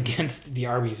 Nothing against the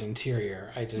Arby's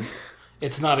interior.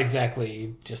 It's not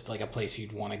exactly just like a place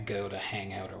you'd want to go to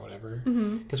hang out or whatever.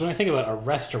 Because when I think about a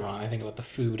restaurant, I think about the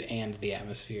food and the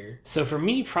atmosphere. So for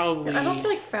me, probably... I don't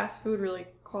feel like fast food really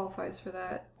qualifies for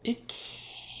that. It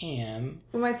can.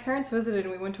 When my parents visited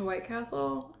and we went to White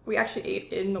Castle, we actually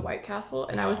ate in the White Castle,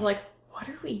 and I was like, what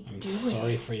are we doing? I'm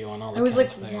sorry for you on all the I was like,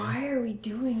 there. why are we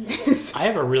doing this? I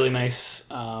have a really nice,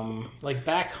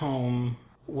 back home,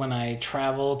 when I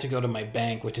travel to go to my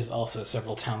bank, which is also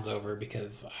several towns over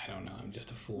because, I don't know, I'm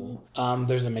just a fool.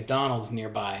 There's a McDonald's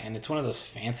nearby, and it's one of those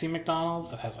fancy McDonald's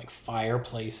that has, like,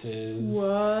 fireplaces.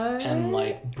 What? And,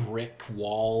 like, brick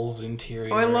walls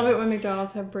interior. Oh, I love it when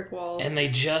McDonald's have brick walls. And they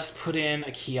just put in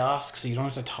a kiosk so you don't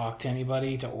have to talk to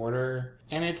anybody to order.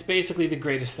 And it's basically the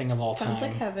greatest thing of all time. Sounds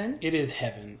like heaven. It is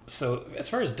heaven. So as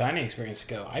far as dining experience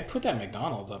go, I put that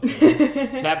McDonald's up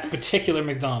there. That particular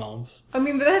McDonald's. I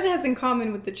mean, but that has in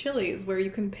common with the Chili's, where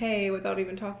you can pay without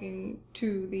even talking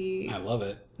to the... I love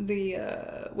it. The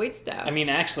waitstaff. I mean,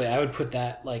 actually, I would put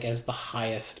that like as the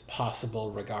highest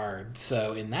possible regard.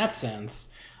 So in that sense,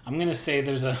 I'm going to say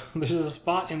there's a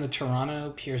spot in the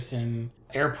Toronto Pearson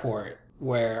airport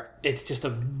where it's just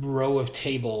a row of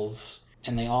tables...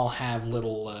 And they all have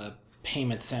little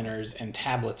payment centers and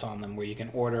tablets on them where you can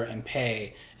order and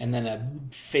pay. And then a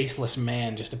faceless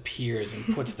man just appears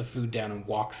and puts the food down and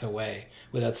walks away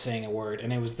without saying a word.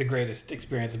 And it was the greatest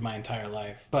experience of my entire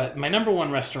life. But my number one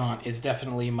restaurant is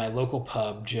definitely my local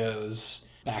pub, Joe's,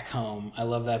 back home. I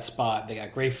love that spot. They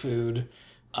got great food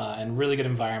and really good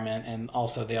environment. And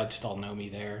also they all know me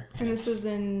there. And this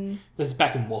is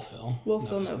back in Wolfville.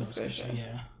 Nova Scotia.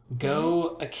 Yeah.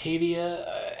 Go Acadia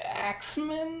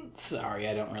Axemen. Sorry,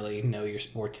 I don't really know your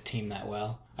sports team that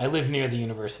well. I live near the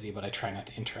university, but I try not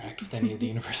to interact with any of the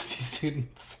university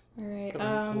students. All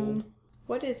right.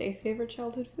 What is a favorite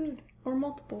childhood food? Or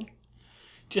multiple?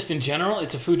 Just in general,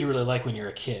 it's a food you really like when you're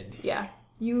a kid. Yeah.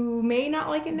 You may not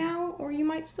like it now, or you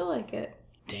might still like it.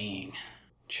 Dang.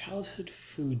 Childhood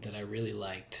food that I really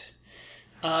liked.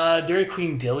 Dairy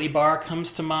Queen Dilly Bar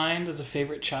comes to mind as a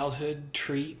favorite childhood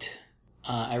treat.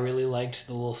 I really liked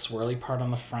the little swirly part on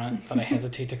the front that I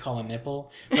hesitate to call a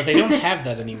nipple. But they don't have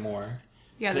that anymore.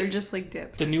 Yeah, they're just like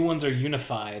dipped. The new ones are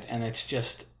unified, and it's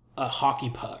just a hockey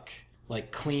puck,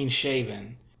 like clean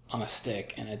shaven on a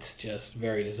stick, and it's just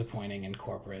very disappointing and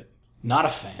corporate. Not a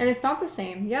fan. And it's not the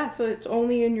same. Yeah, so it's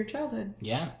only in your childhood.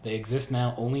 Yeah, they exist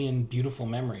now only in beautiful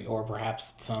memory, or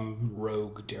perhaps some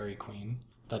rogue Dairy Queen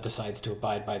that decides to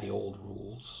abide by the old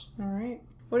rules. All right.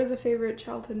 What is a favorite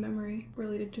childhood memory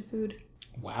related to food?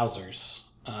 Wowzers.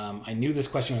 I knew this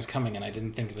question was coming and I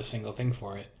didn't think of a single thing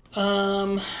for it.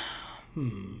 I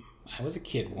was a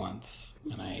kid once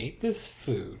and I ate this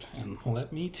food, and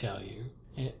let me tell you,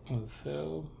 It was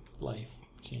so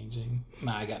life-changing.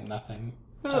 Nah, I got nothing.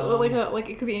 Like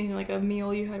it could be anything, like a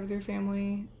meal you had with your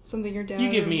family, something your dad... You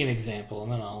give me an example,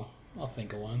 and then I'll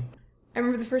think of one. I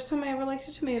remember the first time I ever liked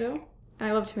a tomato, and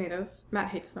I love tomatoes. Matt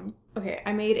hates them. Okay,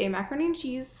 I made a macaroni and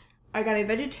cheese. I got a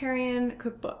vegetarian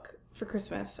cookbook for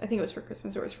Christmas. I think it was for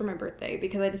Christmas, or it was for my birthday,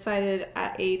 because I decided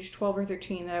at age 12 or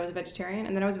 13 that I was a vegetarian,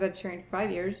 and then I was a vegetarian for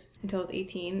 5 years, until I was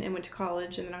 18, and went to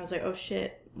college, and then I was like, oh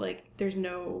shit, like, there's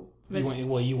no...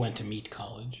 You went to meat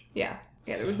college. Yeah,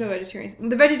 there was no vegetarian.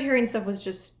 The vegetarian stuff was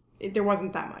just... There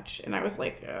wasn't that much, and I was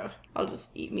like, I'll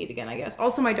just eat meat again, I guess.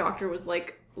 Also, my doctor was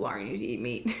like, Lauren, you need to eat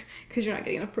meat because you're not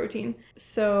getting enough protein.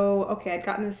 So, okay, I'd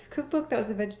gotten this cookbook that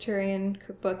was a vegetarian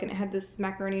cookbook, and it had this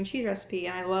macaroni and cheese recipe,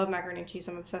 and I love macaroni and cheese.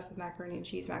 I'm obsessed with macaroni and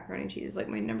cheese. Macaroni and cheese is like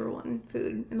my number one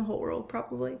food in the whole world,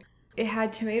 probably. It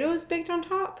had tomatoes baked on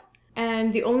top,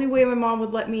 and the only way my mom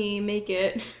would let me make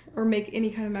it, or make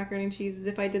any kind of macaroni and cheese, is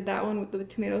if I did that one with the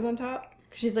tomatoes on top.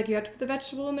 Because she's like, you have to put the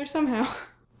vegetable in there somehow.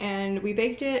 And we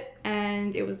baked it,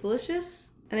 and it was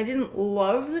delicious. And I didn't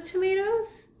love the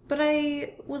tomatoes, but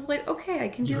I was like, okay, I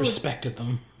can do it. You respected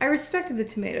them. I respected the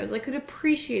tomatoes. I could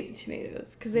appreciate the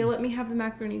tomatoes, because they let me have the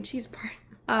macaroni and cheese part.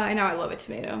 And now I love a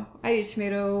tomato. I eat a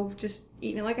tomato, just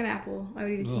eating it like an apple. I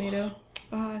would eat a tomato.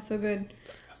 Oh, it's so good.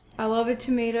 Disgusting. I love a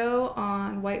tomato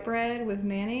on white bread with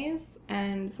mayonnaise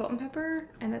and salt and pepper,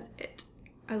 and that's it.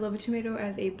 I love a tomato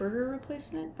as a burger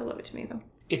replacement. I love a tomato.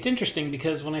 It's interesting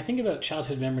because when I think about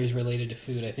childhood memories related to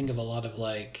food, I think of a lot of,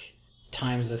 like,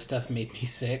 times that stuff made me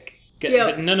sick.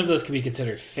 Yep. But none of those can be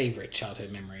considered favorite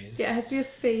childhood memories. Yeah, it has to be a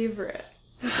favorite.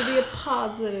 It has to be a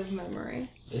positive memory.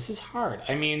 This is hard.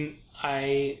 I mean,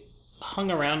 I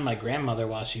hung around my grandmother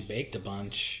while she baked a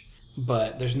bunch,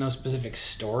 but there's no specific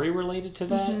story related to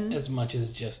that as much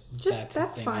as just that's the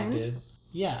thing fine. I did.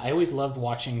 Yeah, I always loved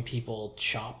watching people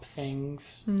chop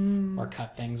things or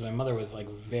cut things. My mother was, like,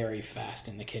 very fast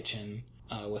in the kitchen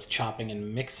with chopping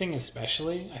and mixing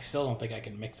especially. I still don't think I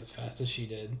can mix as fast as she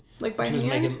did. Like by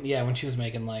hand? When she was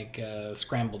making, like,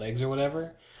 scrambled eggs or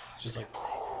whatever. Just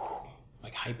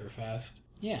like hyper fast.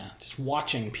 Yeah, just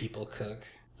watching people cook,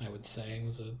 I would say,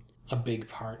 was a big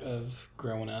part of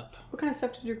growing up. What kind of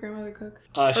stuff did your grandmother cook?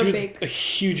 She was a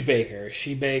huge baker.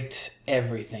 She baked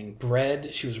everything.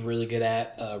 Bread, she was really good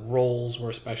at. Rolls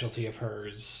were a specialty of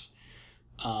hers.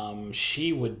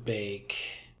 She would bake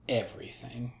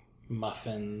everything.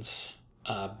 Muffins,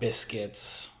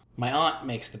 biscuits. My aunt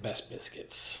makes the best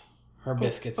biscuits. Her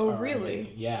biscuits are really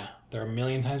amazing. Yeah, they're a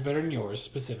million times better than yours,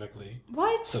 specifically.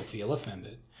 What? So feel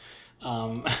offended.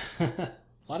 A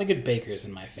lot of good bakers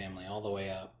in my family, all the way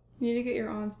up. You need to get your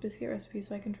aunt's biscuit recipe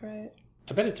so I can try it.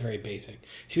 I bet it's very basic.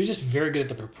 She was just very good at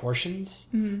the proportions.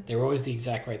 Mm-hmm. They were always the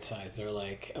exact right size. They were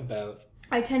like about...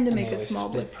 I tend to make a small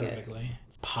biscuit. Perfectly.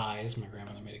 Pies. My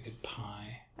grandmother made a good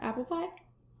pie. Apple pie?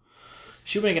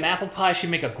 She would make an apple pie.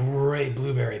 She'd make a great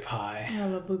blueberry pie. I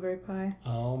love blueberry pie.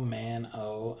 Oh, man.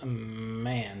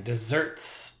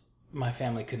 Desserts, my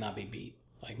family could not be beat.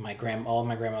 Like, all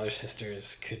my grandmother's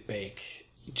sisters could bake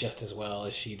just as well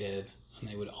as she did. And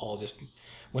they would all just...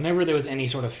 Whenever there was any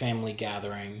sort of family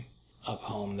gathering up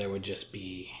home, there would just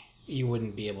be... You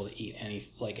wouldn't be able to eat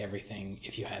everything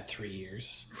if you had 3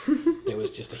 years. There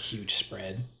was just a huge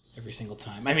spread every single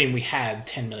time. I mean, we had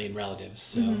 10 million relatives,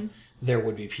 so there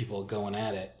would be people going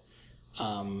at it,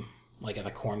 like at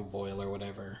a corn boil or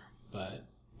whatever. But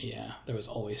yeah, there was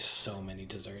always so many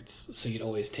desserts. So you'd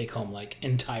always take home like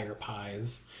entire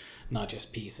pies, not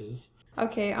just pieces.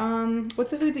 Okay,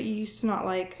 what's a food that you used to not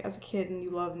like as a kid and you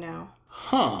love now?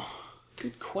 Huh.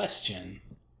 Good question.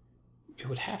 It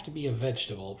would have to be a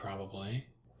vegetable, probably.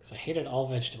 Because I hated all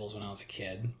vegetables when I was a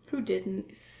kid. Who didn't?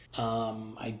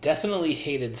 I definitely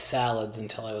hated salads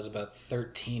until I was about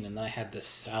 13, and then I had this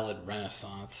salad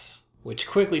renaissance, which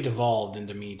quickly devolved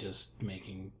into me just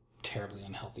making terribly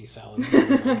unhealthy salads.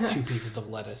 Like 2 pieces of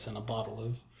lettuce and a bottle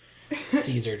of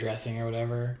Caesar dressing or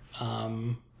whatever.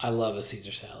 I love a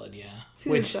Caesar salad, yeah.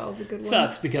 Caesar salad's a good one.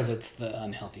 Sucks because it's the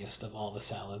unhealthiest of all the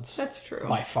salads. That's true.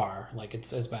 By far. Like,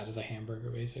 it's as bad as a hamburger,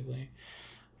 basically.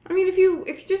 I mean, if you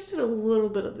just did a little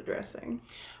bit of the dressing.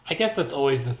 I guess that's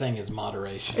always the thing, is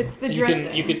moderation. It's the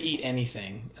dressing. You can eat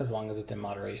anything as long as it's in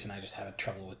moderation. I just have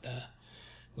trouble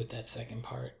with that second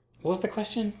part. What was the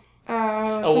question?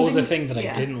 What was the thing that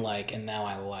I didn't like and now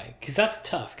I like? Because that's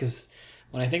tough, because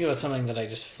when I think about something that I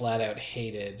just flat out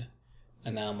hated...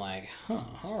 And now I'm like,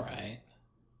 all right.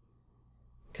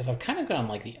 Because I've kind of gone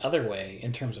like the other way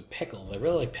in terms of pickles. I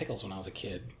really liked pickles when I was a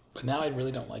kid. But now I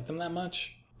really don't like them that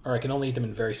much. Or I can only eat them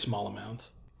in very small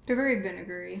amounts. They're very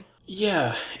vinegary.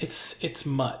 Yeah, it's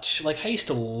much. Like, I used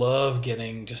to love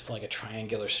getting just like a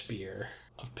triangular spear.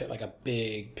 Like a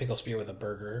big pickle spear with a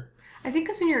burger. I think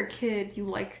because when you're a kid, you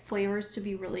like flavors to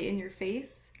be really in your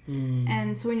face.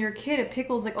 And so when you're a kid, a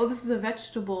pickle's like, oh, this is a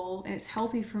vegetable and it's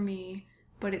healthy for me,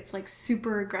 but it's like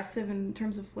super aggressive in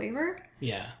terms of flavor.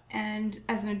 Yeah. And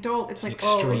as an adult, it's like,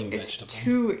 extreme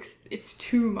vegetable. It's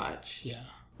too much. Yeah.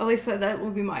 At least that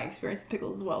would be my experience with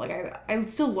pickles as well. Like I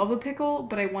still love a pickle,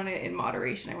 but I want it in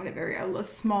moderation. I want a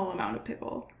small amount of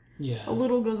pickle. Yeah. A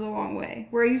little goes a long way.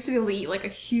 Where I used to be able to eat like a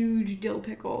huge dill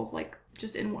pickle, like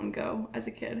just in one go as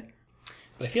a kid.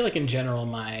 But I feel like in general,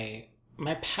 my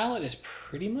palate has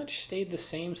pretty much stayed the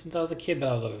same since I was a kid, but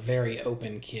I was a very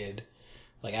open kid.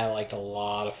 Like, I liked a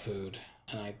lot of food,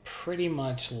 and I pretty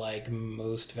much like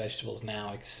most vegetables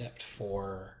now except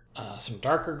for some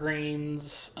darker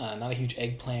greens. Not a huge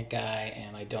eggplant guy,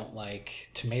 and I don't like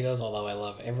tomatoes, although I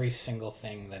love every single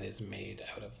thing that is made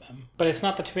out of them. But it's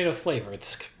not the tomato flavor.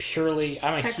 It's purely...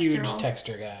 I'm a huge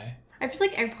texture guy. I feel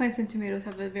like eggplants and tomatoes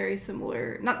have a very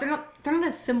similar... They're not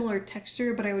a similar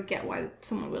texture, but I would get why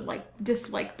someone would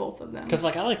dislike both of them. Because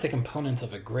I like the components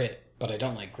of a grit, but I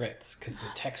don't like grits, because the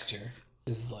texture is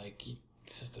it's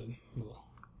just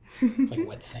it's like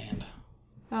wet sand.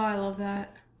 Oh, I love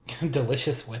that.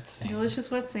 Delicious wet sand.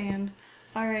 Delicious wet sand.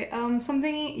 All right,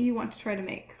 something you want to try to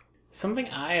make. Something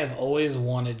I have always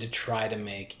wanted to try to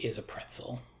make is a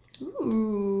pretzel.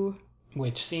 Ooh.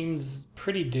 Which seems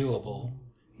pretty doable,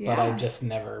 but I've just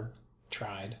never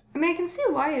tried. I mean, I can see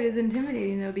why it is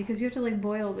intimidating, though, because you have to,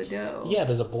 boil the dough. Yeah,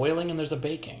 there's a boiling and there's a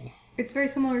baking. It's very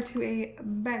similar to a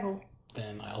bagel.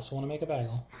 Then I also want to make a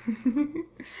bagel.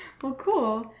 Well,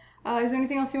 cool. Is there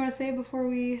anything else you want to say before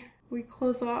we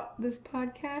close out this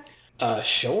podcast?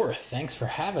 Sure. Thanks for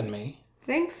having me.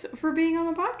 Thanks for being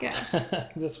on the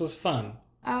podcast. This was fun.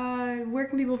 Where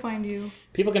can people find you?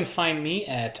 People can find me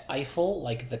at Eiffel,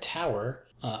 like the tower,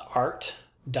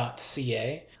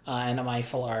 art.ca. And I'm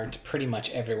Eiffel Art pretty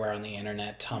much everywhere on the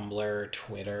internet. Tumblr,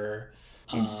 Twitter,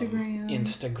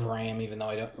 Instagram, even though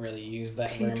I don't really use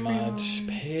that very much.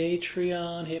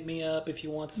 Patreon, hit me up if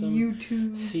you want some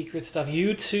YouTube secret stuff.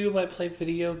 YouTube, I play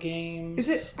video games. Is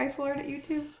it Eiffel Art at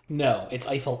YouTube? No, it's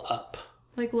Eiffel Up.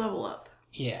 Like level up.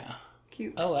 Yeah.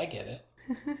 Cute. Oh, I get it.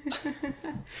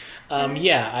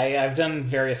 I've done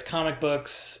various comic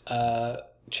books.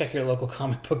 Check your local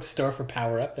comic book store for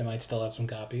Power Up. They might still have some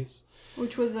copies.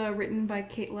 Which was written by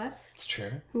Kate Leth. It's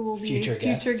true. Who will be a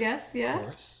future guest, yeah. Of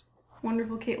course.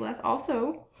 Wonderful Kate Leth,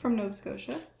 also from Nova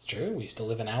Scotia. It's true. We used to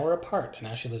live an hour apart, and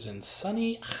now she lives in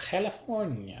sunny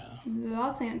California.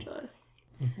 Los Angeles.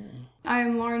 Mm-hmm.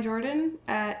 I'm Lauren Jordan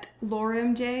at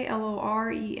LoremJ,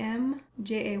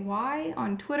 LOREMJAY,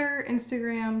 on Twitter,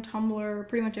 Instagram, Tumblr,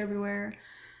 pretty much everywhere.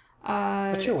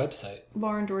 What's your website?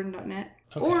 LaurenJordan.net.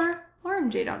 Okay. Or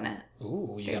LoremJ.net.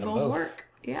 Ooh, you they got them both. Work.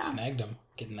 Yeah. Snagged them.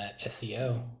 Getting that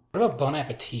SEO. What about bon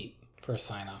appetit for a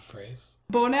sign-off phrase?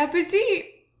 Bon appetit!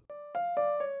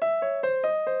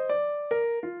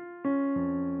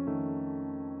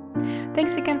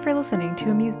 Thanks again for listening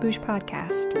to Amuse-Bouche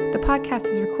Podcast. The podcast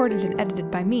is recorded and edited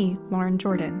by me, Lauren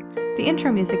Jordan. The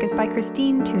intro music is by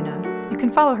Christine Tuna. You can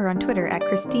follow her on Twitter at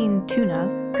Christine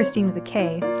Tuna, Christine with a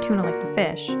K, tuna like the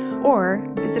fish, or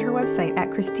visit her website at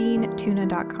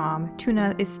christinetuna.com.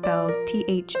 Tuna is spelled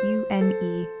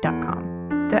THUNE.com.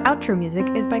 The outro music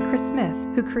is by Chris Smith,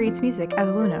 who creates music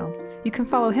as Luno. You can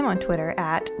follow him on Twitter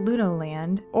at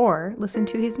Lunoland, or listen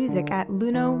to his music at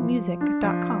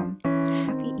lunomusic.com.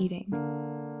 Happy eating.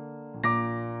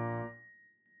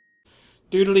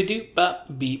 Doodly doop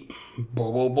bop beep.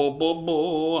 Bo bo bo bo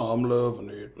bo. I'm loving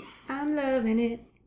it. I'm loving it.